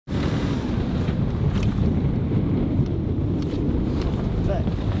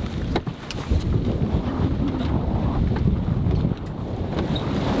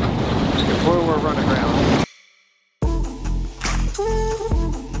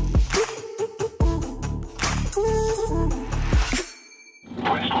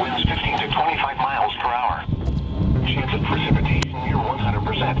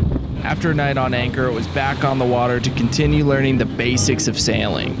after a night on anchor, it was back on the water to continue learning the basics of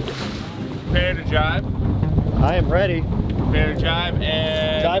sailing. Prepare to jibe. I am ready. Prepare to jibe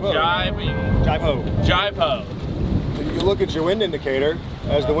and Jibe ho. Jibe ho. You look at your wind indicator.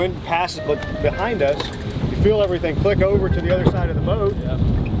 As the wind passes behind us, you feel everything click over to the other side of the boat. Yep.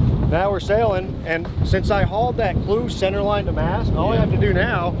 Now we're sailing, and since I hauled that clue center line to mast, all I have to do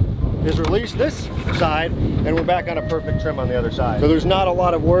now is release this side, and we're back on a perfect trim on the other side. So there's not a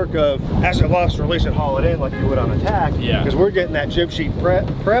lot of work of, as it lost, release it, haul it in like you would on a tack, because we're getting that jib sheet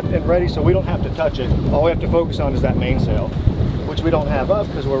prepped and ready so we don't have to touch it. All we have to focus on is that mainsail, which we don't have up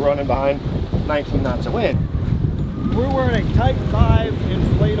because we're running behind 19 knots of wind. We're wearing a Type 5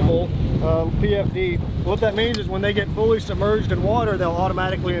 inflatable PFD. What that means is when they get fully submerged in water, they'll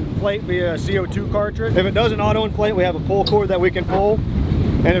automatically inflate via a CO2 cartridge. If it doesn't auto-inflate, we have a pull cord that we can pull.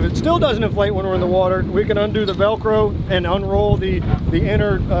 And if it still doesn't inflate when we're in the water, we can undo the Velcro and unroll the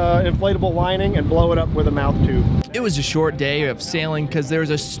inner inflatable lining and blow it up with a mouth tube. It was a short day of sailing because there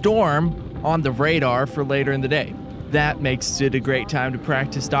was a storm on the radar for later in the day. That makes it a great time to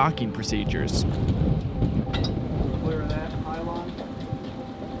practice docking procedures. Clear that pylon.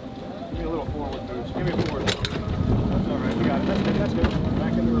 Give me a little forward boost. Give me a forward boost. That's all right. We got it. That's good.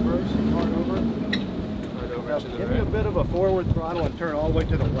 Back into reverse. Hard over. Give me a bit of a forward throttle and turn all the way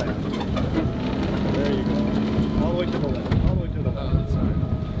to the left. There you go. All the way to the left. All the way to the left.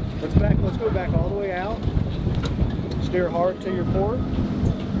 Let's go back all the way out. Steer hard to your port.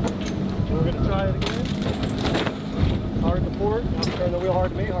 We're going to try it again. Hard to port. Now turn the wheel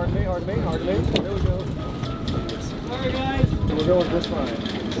hard to me, hard to me, hard to me, hard to me. There we go. Alright guys. So we're going this line.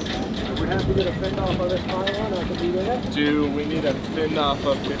 If we have to get a fin off of this pylon, I can do that. Do we need a fin off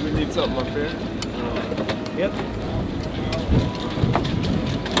up here? We need something up here. Yep.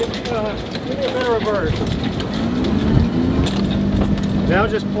 Give me a bit of reverse. Now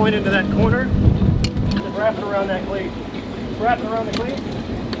just point into that corner and wrap it around that cleat. Wrap it around the cleat.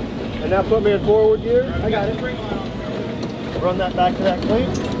 And now put me in forward gear. I got it. Run that back to that cleat.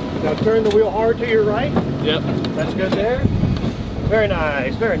 Now turn the wheel hard to your right. Yep. That's good there. Very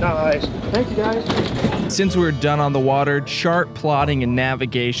nice, very nice. Thank you guys. Since we were done on the water, chart plotting and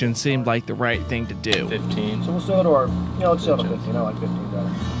navigation seemed like the right thing to do. 15. So we'll sail to our, let's sail to 15. I like 15 better.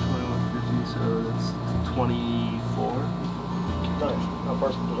 21, 50, so that's 24. Nice. How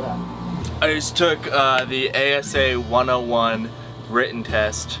perfect is that? I just took the ASA 101 written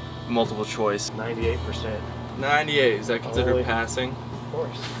test, multiple choice. 98%. 98, is that considered passing? Of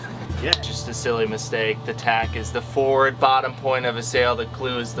course. Yeah. Just a silly mistake. The tack is the forward bottom point of a sail. The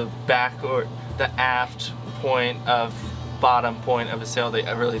clue is the back or the aft point of bottom point of a sail.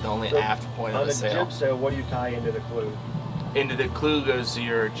 Really the only aft point of a sail. On a jib sail, what do you tie into the clue? Into the clue goes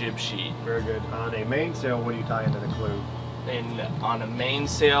your jib sheet. Very good. On a mainsail, what do you tie into the clue? And on a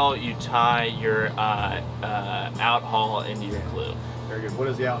mainsail, you tie your outhaul into your clue. Very good. What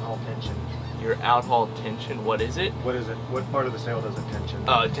is the outhaul tension? Your outhaul tension, what is it? What is it? What part of the sail does it tension?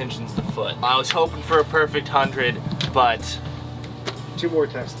 Tension's the foot. I was hoping for a perfect 100, but 2 more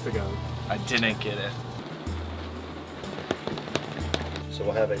tests to go. I didn't get it. So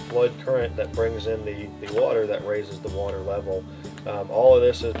we'll have a flood current that brings in the water that raises the water level. All of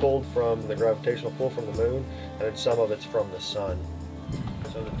this is pulled from the gravitational pull from the moon, and then some of it's from the sun.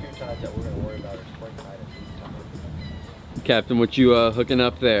 So the 2 tides that we're going to worry about are spring tide and peak tide. Captain, what you hooking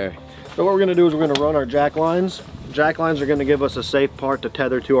up there? So what we're going to do is we're going to run our jack lines. Jack lines are going to give us a safe part to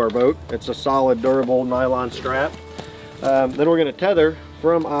tether to our boat. It's a solid, durable nylon strap. Then we're going to tether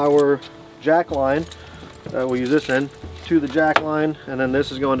from our jack line, we'll use this end, to the jack line, and then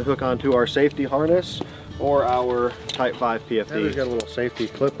this is going to hook onto our safety harness or our Type 5 PFD. Tether's got a little safety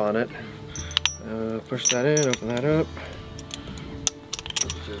clip on it. Push that in, open that up.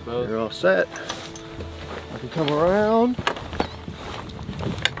 You're all set. I can come around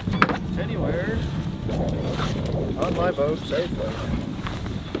anywhere on my boat safely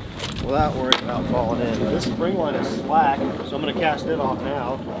without worrying about falling in. This spring line is slack, so I'm going to cast it off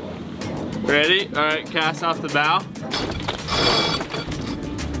now. Ready? All right, cast off the bow.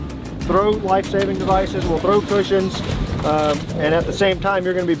 Throw life-saving devices, we'll throw cushions, and at the same time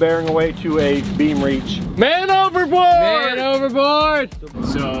you're going to be bearing away to a beam reach. Man overboard! Man overboard!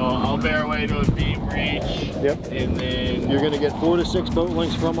 So I'll bear away to a beam reach. Yep. And then You're going to get 4 to 6 boat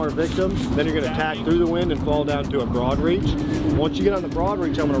lengths from our victim. Then you're going to tack through the wind and fall down to a broad reach. Once you get on the broad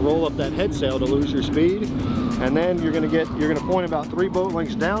reach, I'm going to roll up that head sail to lose your speed. And then you're going to point about 3 boat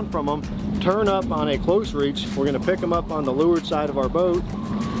lengths down from them, turn up on a close reach. We're going to pick them up on the leeward side of our boat,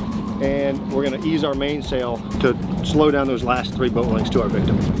 and we're going to ease our mainsail to slow down those last 3 boat lengths to our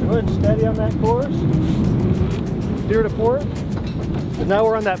victim. Go ahead and steady on that course. Steer to port. And now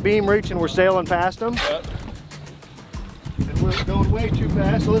we're on that beam reach and we're sailing past them. Yep. And we're going way too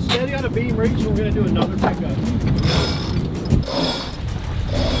fast. So let's steady on a beam reach and we're gonna do another pickup.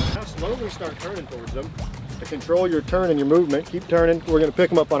 Now slowly start turning towards them. To control your turn and your movement, keep turning. We're gonna pick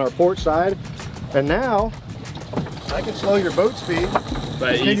them up on our port side. And now, I can slow your boat speed.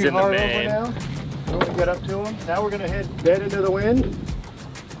 But he's in the main. Now. We're gonna get up to them. Now we're gonna head dead into the wind.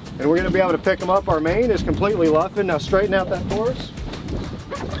 And we're gonna be able to pick them up. Our main is completely luffing. Now straighten out that course.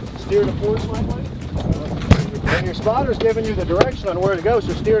 Steer to port slightly. And your spotter's giving you the direction on where to go,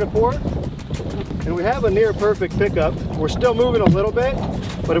 so steer to port. And we have a near perfect pickup. We're still moving a little bit,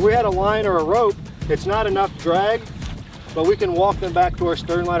 but if we had a line or a rope, it's not enough drag, but we can walk them back to our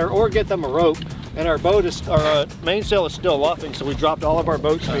stern ladder or get them a rope. And our boat is, our mainsail is still luffing, so we dropped all of our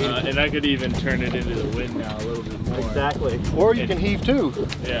boat speed. And I could even turn it into the wind now a little bit more. Exactly. Or you can heave too.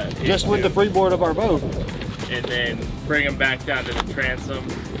 Yeah. Just with the freeboard of our boat. And then bring them back down to the transom.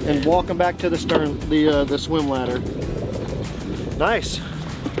 And walk them back to the stern, the swim ladder. Nice. All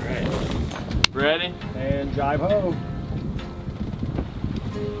right. Ready? And jive ho.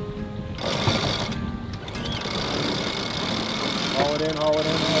 Haul it in, haul it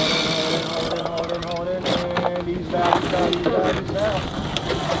in, haul it in, haul it in, haul it in, haul it in, haul it in, and ease down, ease down, ease down, ease down.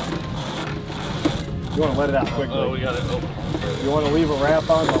 You want to let it out quickly. Oh, we got it open. You want to leave a wrap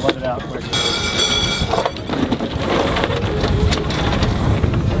on, but let it out quickly.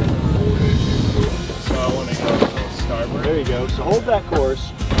 So I want to go starboard. There you go. So hold that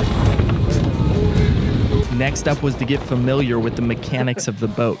course. Next up was to get familiar with the mechanics of the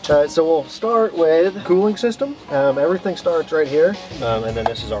boat. So we'll start with cooling system. Everything starts right here, and then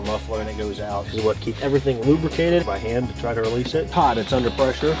this is our muffler, and it goes out. This is what keeps everything lubricated by hand to try to release it. Hot, it's under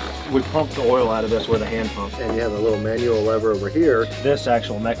pressure. We pump the oil out of this with a hand pump, and you have a little manual lever over here. This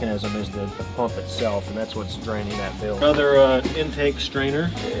actual mechanism is the pump itself, and that's what's draining that bill. Another intake strainer,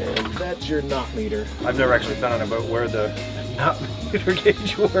 and that's your knot meter. I've never actually been on a boat where the knot meter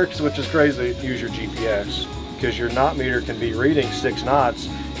gauge works, which is crazy. Use your GPS, because your knot meter can be reading 6 knots,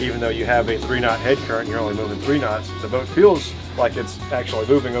 even though you have a 3-knot head current, you're only moving 3 knots. The boat feels like it's actually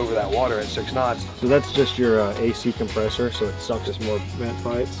moving over that water at 6 knots. So that's just your AC compressor, so it sucks us more vent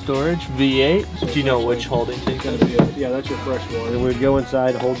pipe. Storage V8. So do you know which holding tank that is? Yeah, that's your fresh water. And we'd go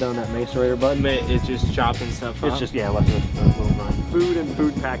inside, hold down that macerator button. It's just chopping stuff up? It's just, yeah, left a little run. Food and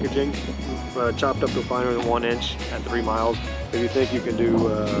food packaging, chopped up to finer than 1 inch at 3 miles. If you think you can do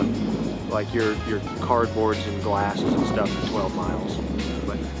like your cardboards and glasses and stuff in 12 miles.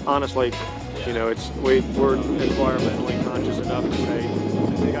 But honestly, you know, we're environmentally conscious enough to say,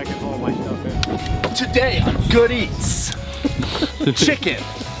 I think I can haul my stuff in. Today on Good Eats, chicken.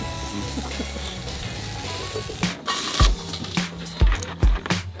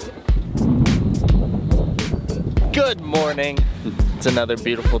 Good morning. It's another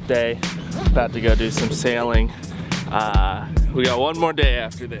beautiful day. About to go do some sailing. We got one more day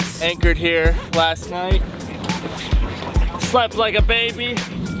after this. Anchored here last night. Slept like a baby.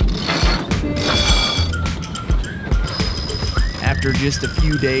 After just a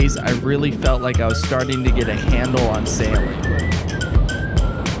few days, I really felt like I was starting to get a handle on sailing. As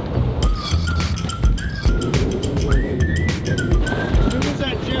soon as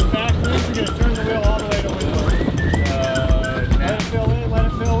that jib back moves, you're going to turn the wheel all the way to windward. Let it fill in, let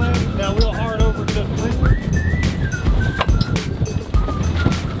it fill in. Now wheel hard over to windward.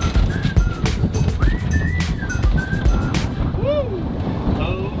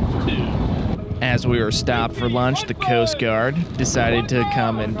 As we were stopped for lunch, the Coast Guard decided to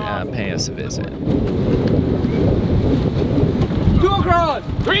come and pay us a visit. 2 across!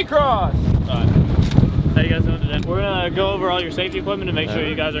 3 cross! How you guys doing today? We're gonna go over all your safety equipment to make sure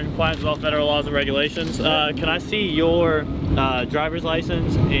you guys are in compliance with all federal laws and regulations. Can I see your driver's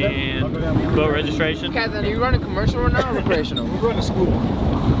license and boat registration? Captain, are you running commercial right now or recreational? We're going to school.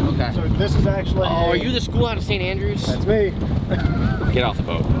 Okay. So this is actually... Oh, are you the school out of St. Andrews? That's me. Get off the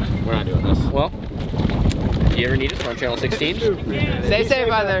boat. We're not doing this. Well, if you ever need us, we're on channel 16. Stay safe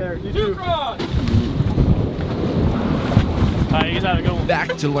out there. You too. Alright, you guys have a good one.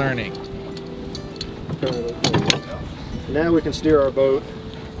 Back to learning. Now we can steer our boat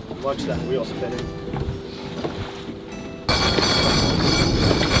and watch that wheel spinning.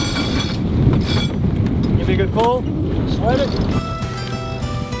 Give me a good pull. Slide it.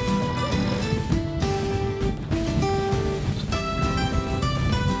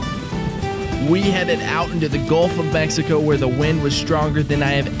 We headed out into the Gulf of Mexico where the wind was stronger than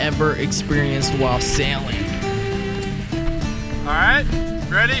I have ever experienced while sailing. All right,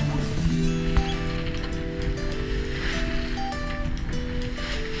 ready?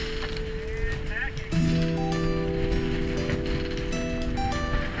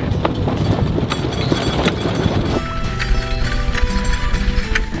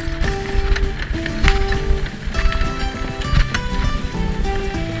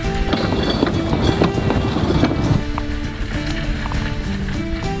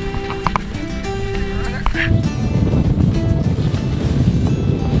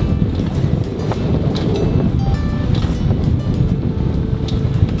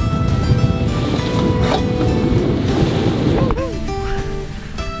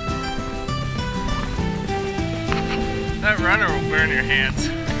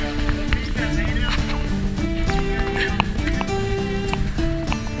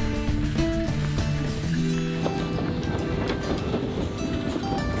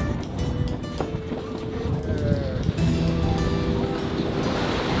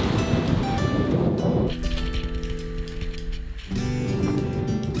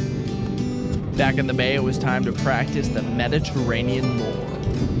 Back in the Bay, it was time to practice the Mediterranean lore.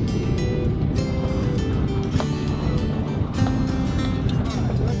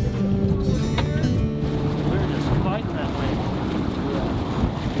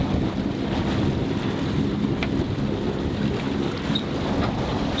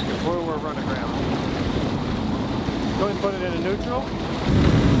 Put it into neutral.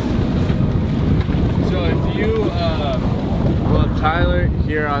 So if you, well, Tyler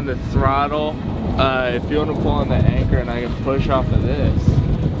here on the throttle, if you want to pull on the anchor and I can push off of this.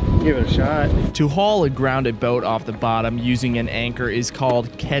 Give it a shot. To haul a grounded boat off the bottom using an anchor is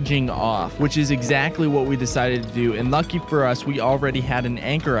called kedging off, which is exactly what we decided to do, and lucky for us, we already had an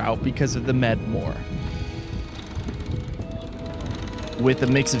anchor out because of the Medmore. With a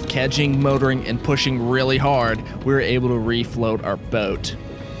mix of kedging, motoring, and pushing really hard, we were able to refloat our boat.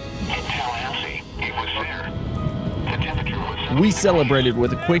 We celebrated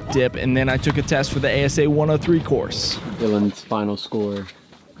with a quick dip, and then I took a test for the ASA 103 course. Dylan's final score.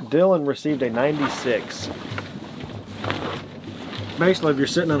 Dylan received a 96. Basically, if you're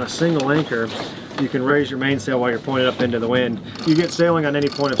sitting on a single anchor, you can raise your mainsail while you're pointed up into the wind. You get sailing on any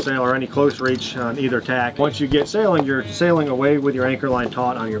point of sail or any close reach on either tack. Once you get sailing, you're sailing away with your anchor line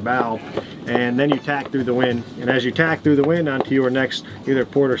taut on your bow, and then you tack through the wind. And as you tack through the wind onto your next either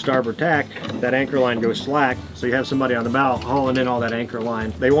port or starboard tack, that anchor line goes slack, so you have somebody on the bow hauling in all that anchor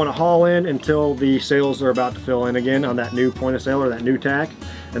line. They want to haul in until the sails are about to fill in again on that new point of sail or that new tack,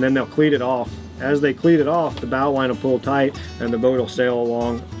 and then they'll cleat it off. As they cleat it off, the bow line will pull tight and the boat will sail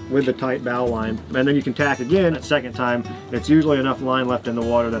along with the tight bow line. And then you can tack again that second time. It's usually enough line left in the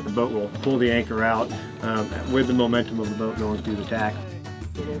water that the boat will pull the anchor out with the momentum of the boat going through the tack.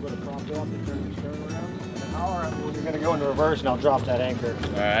 A little bit of prop off to turn the stern around. And then holler when you're going to go into reverse and I'll drop that anchor.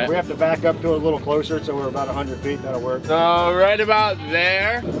 All right. We have to back up to it a little closer, so we're about 100 feet. That'll work. So right about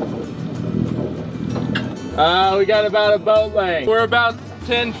there. We got about a boat length. We're about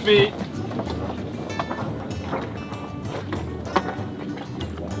 10 feet.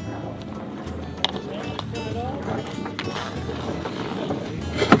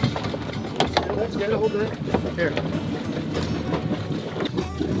 That's good. Hold that. Here.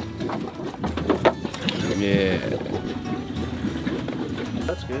 Yeah.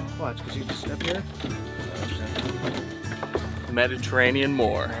 That's good. Watch, because you just step here. Mediterranean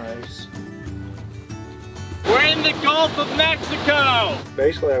Moor. Nice. We're in the Gulf of Mexico!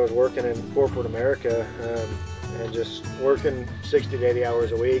 Basically, I was working in corporate America and just working 60 to 80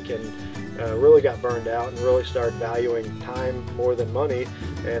 hours a week, and really got burned out and really started valuing time more than money.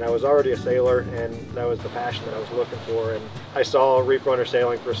 And I was already a sailor, and that was the passion that I was looking for. And I saw Reef Runner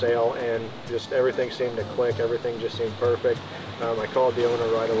Sailing for sale, and just everything seemed to click. Everything just seemed perfect. I called the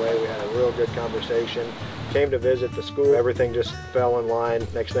owner right away. We had a real good conversation. Came to visit the school. Everything just fell in line.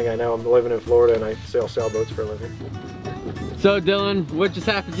 Next thing I know, I'm living in Florida and I sail sailboats for a living. So Dylan, what just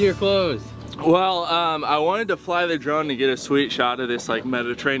happened to your clothes? Well, I wanted to fly the drone to get a sweet shot of this like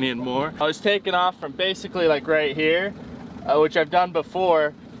Mediterranean Moor. I was taking off from basically like right here, which I've done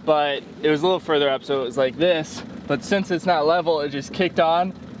before, but it was a little further up, so it was like this. But since it's not level, it just kicked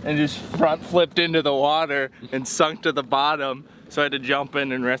on and just front flipped into the water and sunk to the bottom. So I had to jump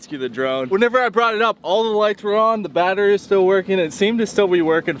in and rescue the drone. Whenever I brought it up, all the lights were on, the battery is still working, it seemed to still be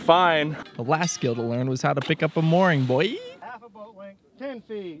working fine. The last skill to learn was how to pick up a mooring, boy. Half a boat length, 10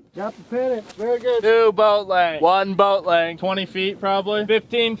 feet. Got the pennant, very good. 2 boat length, 1 boat length, 20 feet probably,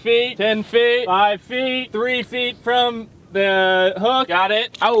 15 feet, 10 feet, 5 feet, 3 feet from the hook. Got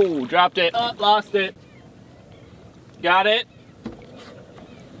it. Oh, dropped it. Lost it. Got it.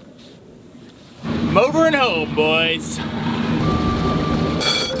 Motoring home, boys.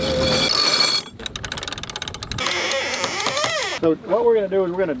 So what we're going to do is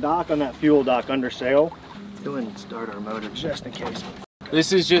we're going to dock on that fuel dock under sail. Go ahead and start our motor just in case.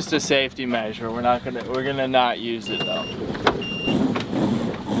 This is just a safety measure. We're gonna not use it though.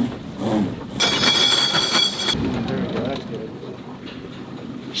 There we go, that's good.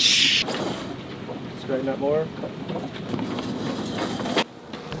 Straighten up more.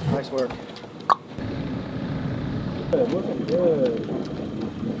 Nice work. Good, looking good.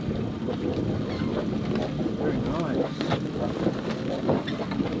 Very nice.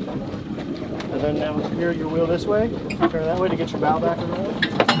 And then now steer your wheel this way. Turn that way to get your bow back around.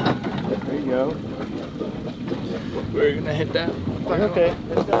 There you go. We're gonna hit that. Okay.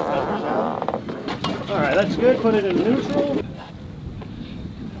 Alright, that's good. Put it in neutral.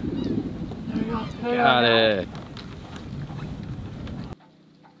 There you go. Got it.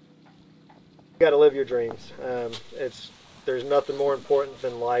 You gotta live your dreams. There's nothing more important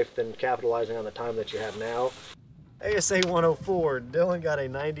in life than capitalizing on the time that you have now. ASA 104, Dylan got a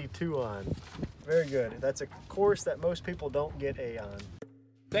 92 on. Very good. That's a course that most people don't get A on.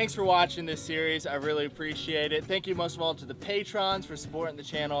 Thanks for watching this series. I really appreciate it. Thank you most of all to the patrons for supporting the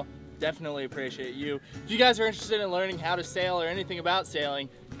channel. Definitely appreciate you. If you guys are interested in learning how to sail or anything about sailing,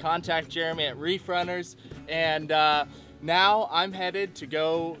 contact Jeremy at Reef Runners. And now I'm headed to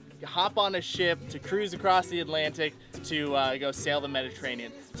go hop on a ship to cruise across the Atlantic to go sail the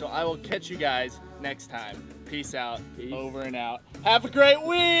Mediterranean. So I will catch you guys next time. Peace out. Peace. Over and out. Have a great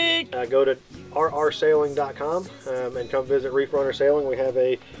week! Go to rrsailing.com and come visit Reef Runner Sailing. We have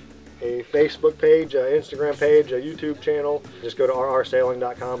a Facebook page, an Instagram page, a YouTube channel. Just go to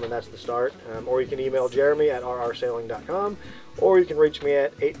rrsailing.com and that's the start. Or you can email Jeremy at rrsailing.com, or you can reach me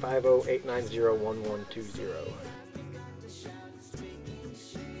at 850-890-1120.